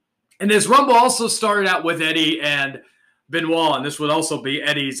 and this Rumble also started out with Eddie and Benoit, and this would also be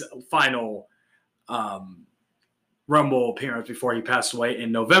Eddie's final Rumble appearance before he passed away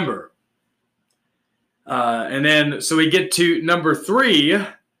in November. And then, so we get to number 3.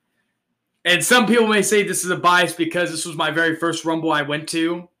 And some people may say this is a bias because this was my very first Rumble I went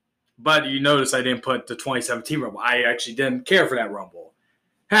to. But you notice I didn't put the 2017 Rumble. I actually didn't care for that Rumble.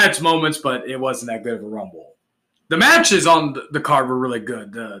 Had its moments, but it wasn't that good of a Rumble. The matches on the card were really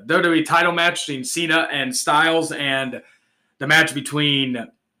good. The WWE title match between Cena and Styles, and the match between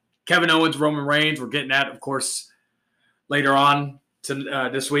Kevin Owens and Roman Reigns. We're getting that, of course, later on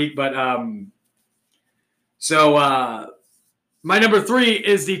this week. But my number 3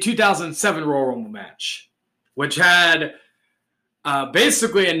 is the 2007 Royal Rumble match, which had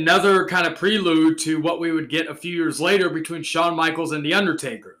basically another kind of prelude to what we would get a few years later between Shawn Michaels and The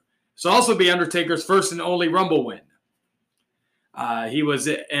Undertaker. So also be Undertaker's first and only Rumble win. He was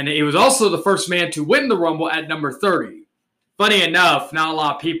also the first man to win the Rumble at number 30. Funny enough, not a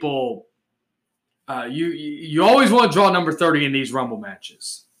lot of people. You always want to draw number 30 in these Rumble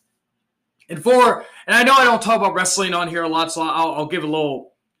matches. And I know I don't talk about wrestling on here a lot, so I'll give a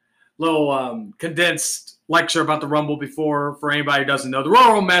little little condensed lecture about the Rumble before for anybody who doesn't know. The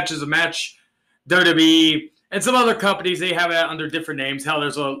Royal Rumble match is a match WWE and some other companies, they have it under different names. Hell,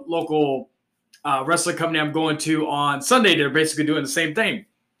 there's a local wrestling company I'm going to on Sunday. They're basically doing the same thing.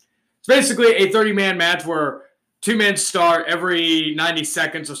 It's basically a 30-man match where 2 men start every 90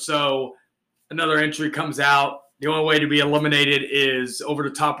 seconds or so. Another entry comes out. The only way to be eliminated is over the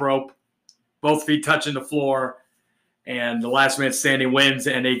top rope, both feet touching the floor, and the last man standing wins,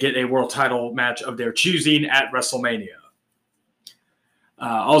 and they get a world title match of their choosing at WrestleMania.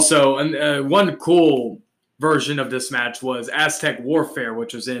 Also, one cool version of this match was Aztec Warfare,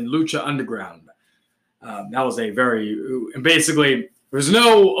 which was in Lucha Underground. That was basically, there's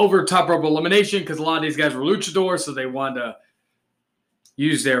no over top rope elimination because a lot of these guys were luchadors, so they wanted to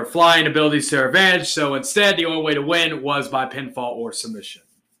use their flying abilities to their advantage. So instead, the only way to win was by pinfall or submission.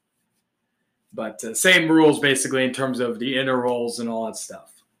 But same rules basically in terms of the inner roles and all that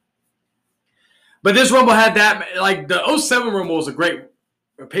stuff. But this Rumble had that, like the 07 Rumble was a great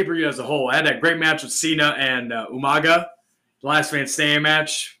pay-per-view as a whole. I had that great match with Cena and Umaga. The last man standing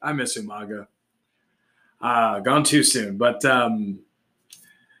match. I miss Umaga. Gone too soon. But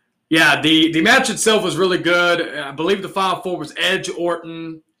yeah, the match itself was really good. I believe the Final Four was Edge,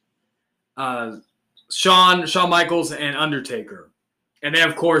 Orton, Shawn Michaels, and Undertaker. And then,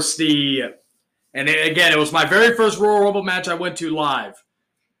 of course, it was my very first Royal Rumble match I went to live.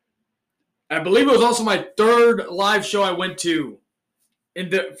 I believe it was also my third live show I went to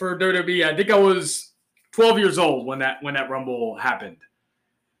for WWE. I think I was 12 years old when that Rumble happened.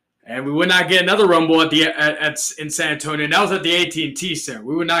 And we would not get another Rumble in San Antonio. And that was at the AT&T Center.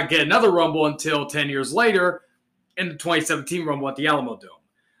 We would not get another Rumble until 10 years later in the 2017 Rumble at the Alamo Dome.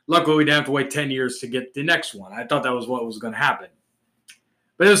 Luckily, we didn't have to wait 10 years to get the next one. I thought that was what was going to happen.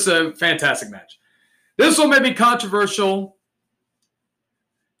 But it was a fantastic match. This one may be controversial.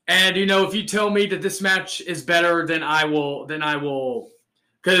 And, if you tell me that this match is better, then I will.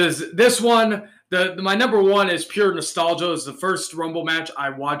 Because this one, my number one is pure nostalgia. It's the first Rumble match I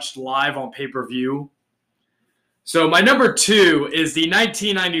watched live on pay-per-view. So my number two is the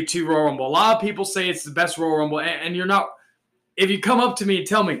 1992 Royal Rumble. A lot of people say it's the best Royal Rumble, and you're not. If you come up to me and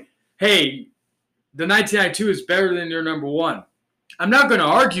tell me, hey, the 1992 is better than your number one, I'm not going to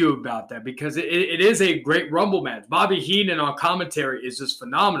argue about that because it is a great Rumble match. Bobby Heenan on commentary is just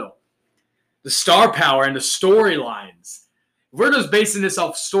phenomenal. The star power and the storylines. If we're just basing this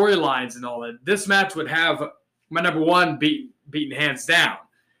off storylines and all that, this match would have my number one beaten hands down.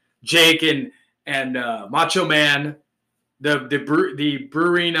 Jake and Macho Man, the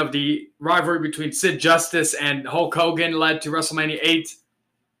brewing of the rivalry between Sid Justice and Hulk Hogan led to WrestleMania 8.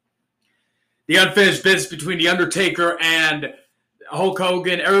 The unfinished business between The Undertaker and Hulk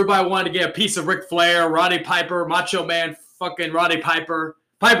Hogan. Everybody wanted to get a piece of Ric Flair, Roddy Piper, Macho Man, fucking Roddy Piper.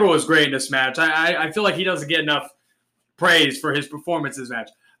 Piper was great in this match. I feel like he doesn't get enough praise for his performance in this match.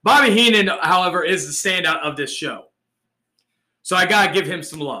 Bobby Heenan, however, is the standout of this show. So I got to give him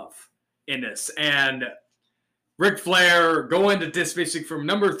some love in this. And Ric Flair going to this basically from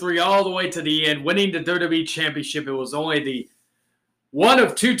number 3 all the way to the end, winning the WWE Championship. It was only the one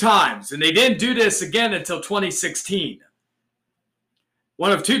of 2 times. And they didn't do this again until 2016.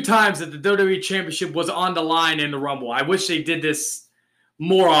 One of 2 times that the WWE Championship was on the line in the Rumble. I wish they did this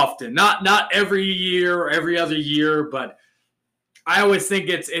more often. Not every year or every other year, but I always think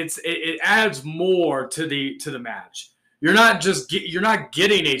it adds more to the match. You're not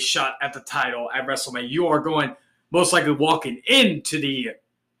getting a shot at the title at WrestleMania. You are going most likely walking into the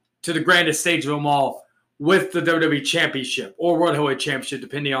grandest stage of them all with the WWE Championship or World Heavyweight Championship,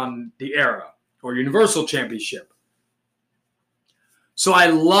 depending on the era, or Universal Championship. So I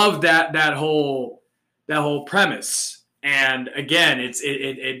love that whole premise. And again,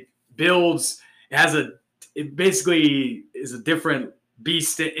 it builds. It basically is a different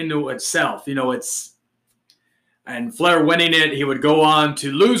beast into itself. And Flair winning it, he would go on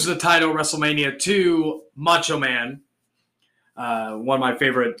to lose the title at WrestleMania to Macho Man. One of my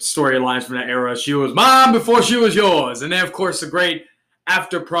favorite storylines from that era. She was mine before she was yours. And then, of course, the great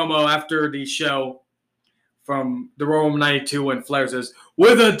promo after the show from the Royal Rumble 92 when Flair says,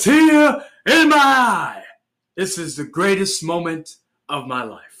 "With a tear in my eye, this is the greatest moment of my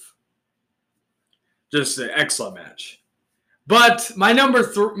life." Just an excellent match. But my number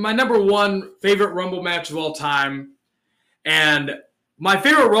one favorite Rumble match of all time, and my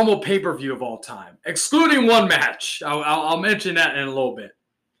favorite Rumble pay-per-view of all time, excluding one match, I'll mention that in a little bit,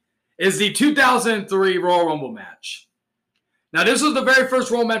 is the 2003 Royal Rumble match. Now, this was the very first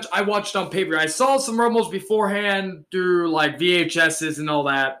Rumble match I watched on pay-per-view. I saw some Rumbles beforehand through like VHSs and all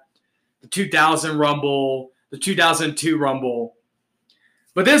that. The 2000 Rumble, the 2002 Rumble.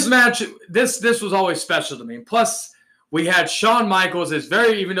 But this match, this was always special to me. Plus, we had Shawn Michaels,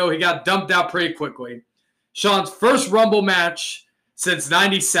 even though he got dumped out pretty quickly, Shawn's first Rumble match since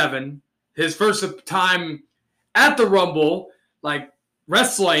 '97, his first time at the Rumble, like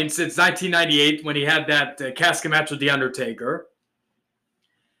wrestling since 1998 when he had that casket match with The Undertaker.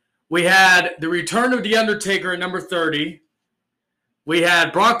 We had the return of The Undertaker at number 30. We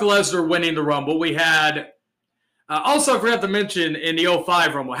had Brock Lesnar winning the Rumble. We had, also I forgot to mention, in the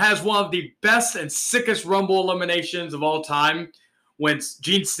 05 Rumble, has one of the best and sickest Rumble eliminations of all time when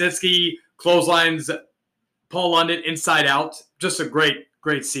Gene Snitsky clotheslines Paul London inside out. Just a great,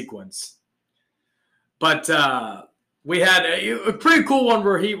 great sequence. But we had a pretty cool one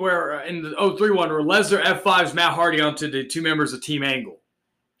where in the 03 one, where Lesnar F5s Matt Hardy onto the two members of Team Angle.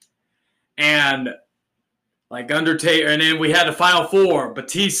 And like Undertaker, and then we had the Final Four,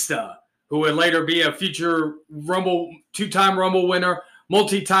 Batista, who would later be a future Rumble, two-time Rumble winner,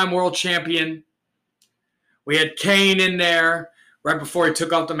 multi-time world champion. We had Kane in there right before he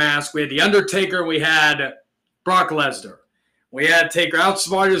took off the mask. We had The Undertaker. We had Brock Lesnar. We had Taker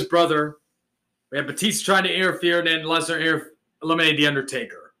outsmart his brother. We had Batista trying to interfere, and then Lesnar eliminated The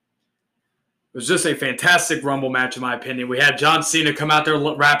Undertaker. It was just a fantastic Rumble match, in my opinion. We had John Cena come out there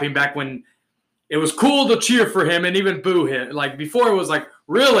rapping back when it was cool to cheer for him and even boo him. Like before, it was like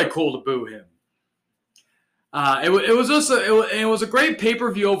really cool to boo him. It was a great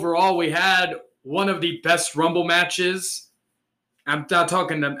pay-per-view overall. We had one of the best Rumble matches. I'm not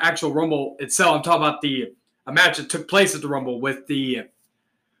talking the actual Rumble itself. I'm talking about a match that took place at the Rumble with the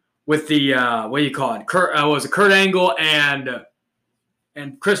what do you call it? Kurt Angle and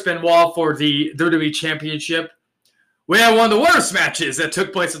Chris Benoit for the WWE Championship. We had one of the worst matches that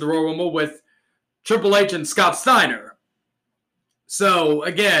took place at the Royal Rumble with Triple H and Scott Steiner. So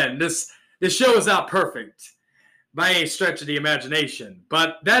again, this show is not perfect by any stretch of the imagination,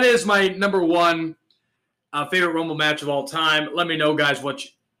 but that is my number one favorite Rumble match of all time. Let me know, guys,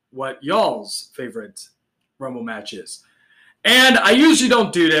 what y'all's favorite Rumble match is. And I usually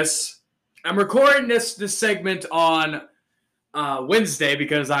don't do this. I'm recording this segment on Wednesday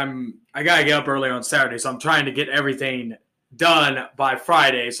because I gotta get up early on Saturday, so I'm trying to get everything done by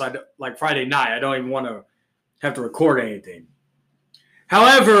Friday. So like Friday night, I don't even want to have to record anything.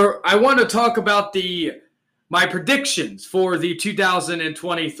 However, I want to talk about my predictions for the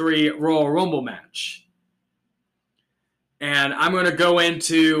 2023 Royal Rumble match. And I'm going to go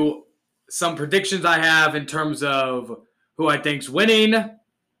into some predictions I have in terms of who I think's winning,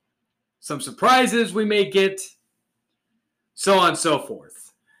 some surprises we may get, so on and so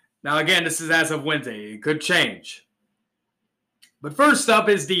forth. Now, again, this is as of Wednesday. It could change. But first up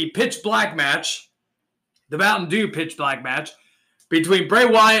is the Pitch Black match, the Mountain Dew Pitch Black match, between Bray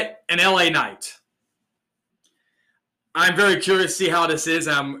Wyatt and LA Knight. I'm very curious to see how this is.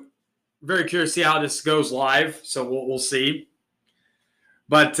 I'm very curious to see how this goes live, so we'll see.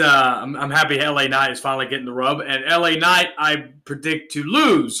 But I'm happy LA Knight is finally getting the rub. And LA Knight, I predict to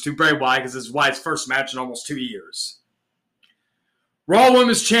lose to Bray Wyatt because this is Wyatt's first match in almost 2 years. Raw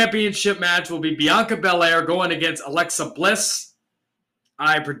Women's Championship match will be Bianca Belair going against Alexa Bliss.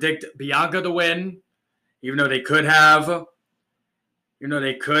 I predict Bianca to win, even though they could have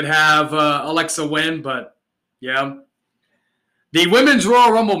Alexa win, but yeah. The Women's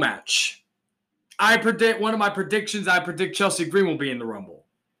Royal Rumble match. I predict Chelsea Green will be in the Rumble.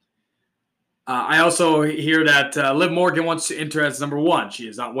 I also hear that Liv Morgan wants to enter as number one. She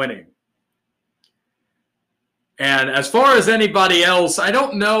is not winning. And as far as anybody else, I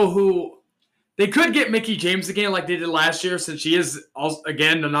don't know who. They could get Mickie James again like they did last year since she is,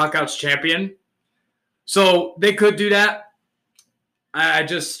 again, the Knockouts champion. So they could do that.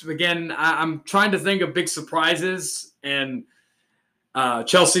 I'm trying to think of big surprises, and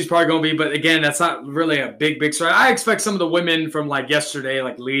Chelsea's probably going to be, but again, that's not really a big surprise. I expect some of the women from like yesterday,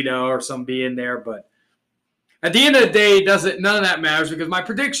 like Lita or some be in there, but at the end of the day, none of that matters because my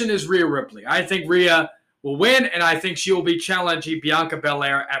prediction is Rhea Ripley. I think Rhea will win, and I think she will be challenging Bianca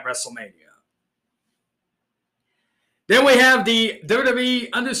Belair at WrestleMania. Then we have the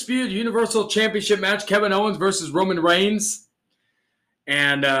WWE Undisputed Universal Championship match, Kevin Owens versus Roman Reigns.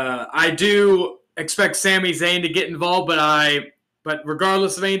 And I do expect Sami Zayn to get involved, but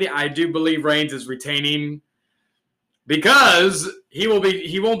regardless of anything, I do believe Reigns is retaining because he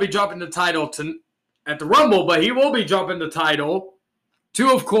won't be dropping the title at the Rumble, but he will be dropping the title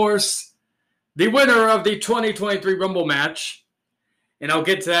to, of course, the winner of the 2023 Rumble match. And I'll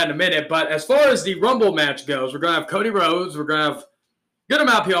get to that in a minute. But as far as the Rumble match goes, we're going to have Cody Rhodes. We're going to have good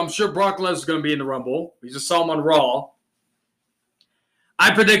amount of people. I'm sure Brock Lesnar is going to be in the Rumble. We just saw him on Raw.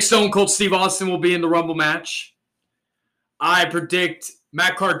 I predict Stone Cold Steve Austin will be in the Rumble match. I predict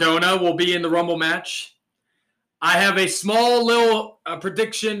Matt Cardona will be in the Rumble match. I have a small little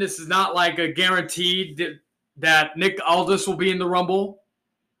prediction. This is not like a guaranteed that Nick Aldis will be in the Rumble.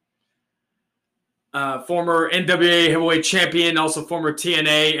 Former NWA heavyweight champion, also former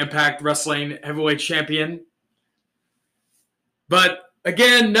TNA Impact Wrestling heavyweight champion. But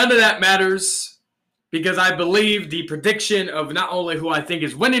again, none of that matters because I believe the prediction of not only who I think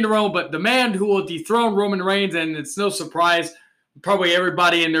is winning the Rumble, but the man who will dethrone Roman Reigns, and it's no surprise, probably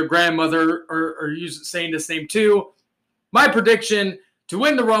everybody and their grandmother are saying this name too. My prediction to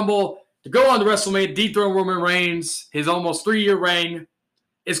win the Rumble, to go on the WrestleMania, dethrone Roman Reigns, his almost 3-year reign,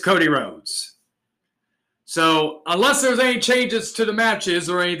 is Cody Rhodes. So unless there's any changes to the matches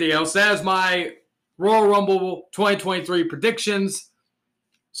or anything else, that is my Royal Rumble 2023 predictions.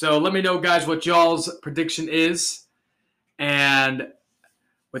 So let me know, guys, what y'all's prediction is. And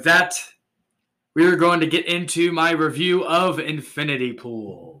with that, we are going to get into my review of Infinity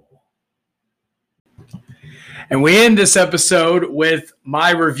Pool. And we end this episode with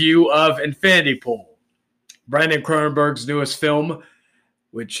my review of Infinity Pool, Brandon Cronenberg's newest film,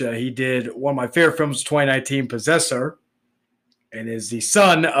 which he did one of my favorite films, 2019, Possessor, and is the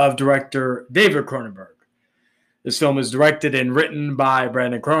son of director David Cronenberg. This film is directed and written by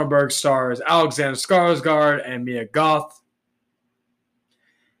Brandon Cronenberg, stars Alexander Skarsgård and Mia Goth.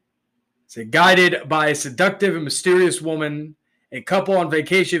 It's guided by a seductive and mysterious woman, a couple on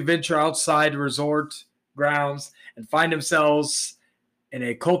vacation venture outside the resort grounds and find themselves in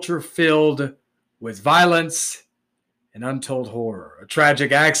a culture filled with violence and untold horror. A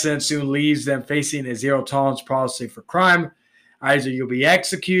tragic accident soon leaves them facing a zero-tolerance policy for crime. Either you'll be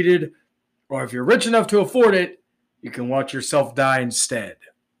executed, or if you're rich enough to afford it, you can watch yourself die instead.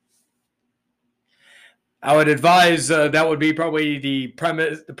 I would advise that would be probably the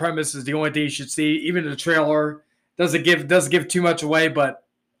premise. The premise is the only thing you should see. Even the trailer doesn't give too much away, but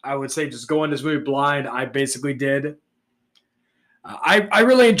I would say just go in this movie blind. I basically did. I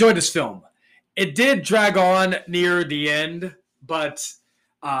really enjoyed this film. It did drag on near the end, but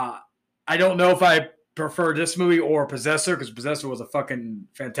I don't know if I prefer this movie or Possessor, because Possessor was a fucking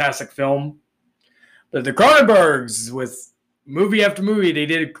fantastic film. But the Cronenbergs, with movie after movie, they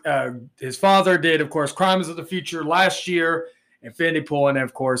did. His father did, of course, Crimes of the Future last year, Infinity Pool, and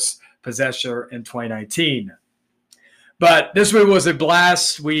of course, Possessor in 2019. But this movie was a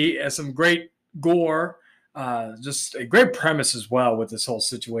blast. We had some great gore, just a great premise as well with this whole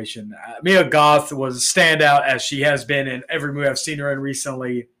situation. Mia Goth was a standout, as she has been in every movie I've seen her in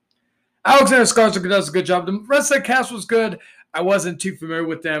recently. Alexander Skarsgård does a good job. The rest of the cast was good. I wasn't too familiar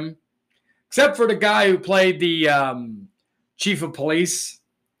with them, except for the guy who played the chief of police.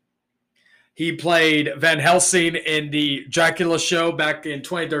 He played Van Helsing in the Dracula show back in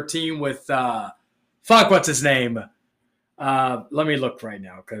 2013 with, what's his name? Let me look right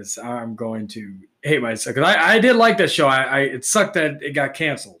now because I'm going to hate myself. Because I did like that show. It sucked that it got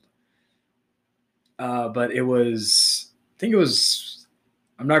canceled. But it was,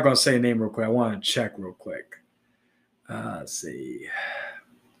 I'm not going to say a name real quick. I want to check real quick. Let's see.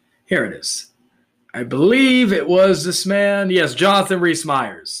 Here it is. I believe it was this man. Yes, Jonathan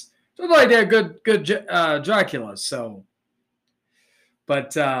Rhys-Meyers. So like that good Dracula. So,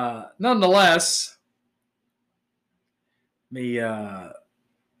 but nonetheless, the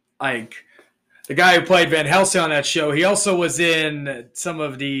guy who played Van Helsing on that show, he also was in some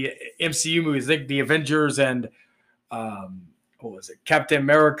of the MCU movies, I think the Avengers and what was it, Captain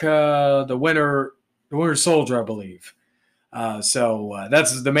America, the Winter Soldier, I believe. So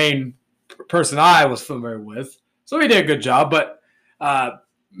that's the main person I was familiar with. So he did a good job, but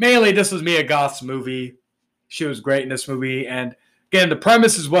mainly this was Mia Goth's movie. She was great in this movie. And again, the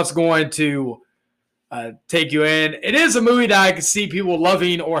premise is what's going to take you in. It is a movie that I could see people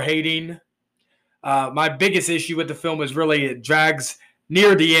loving or hating. My biggest issue with the film is really it drags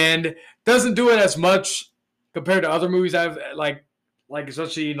near the end. Doesn't do it as much compared to other movies I've like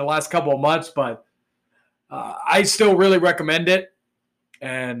especially in the last couple of months, but I still really recommend it.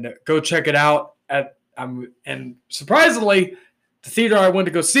 And go check it out. And surprisingly, the theater I went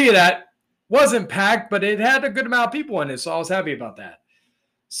to go see it at wasn't packed, but it had a good amount of people in it, so I was happy about that.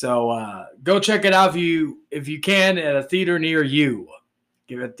 So go check it out if you can at a theater near you.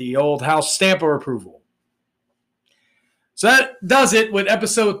 Give it the old house stamp of approval. So that does it with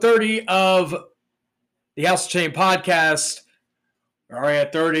episode 30 of the House of Chain podcast. We're already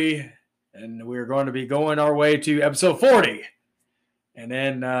at 30, and we're going to be going our way to episode 40. And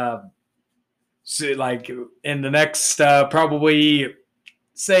then, in the next probably,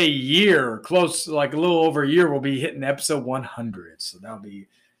 say, year, close, like a little over a year, we'll be hitting episode 100. So that'll be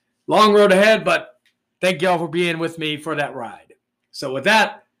a long road ahead, but thank y'all for being with me for that ride. So with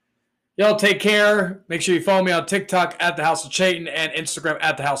that, y'all take care. Make sure you follow me on TikTok at the House of Chayton and Instagram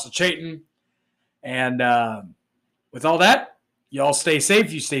at the House of Chayton. And with all that, y'all stay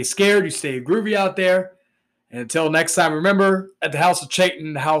safe. You stay scared. You stay groovy out there. And until next time, remember, at the House of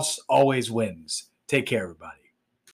Chayton, the house always wins. Take care, everybody.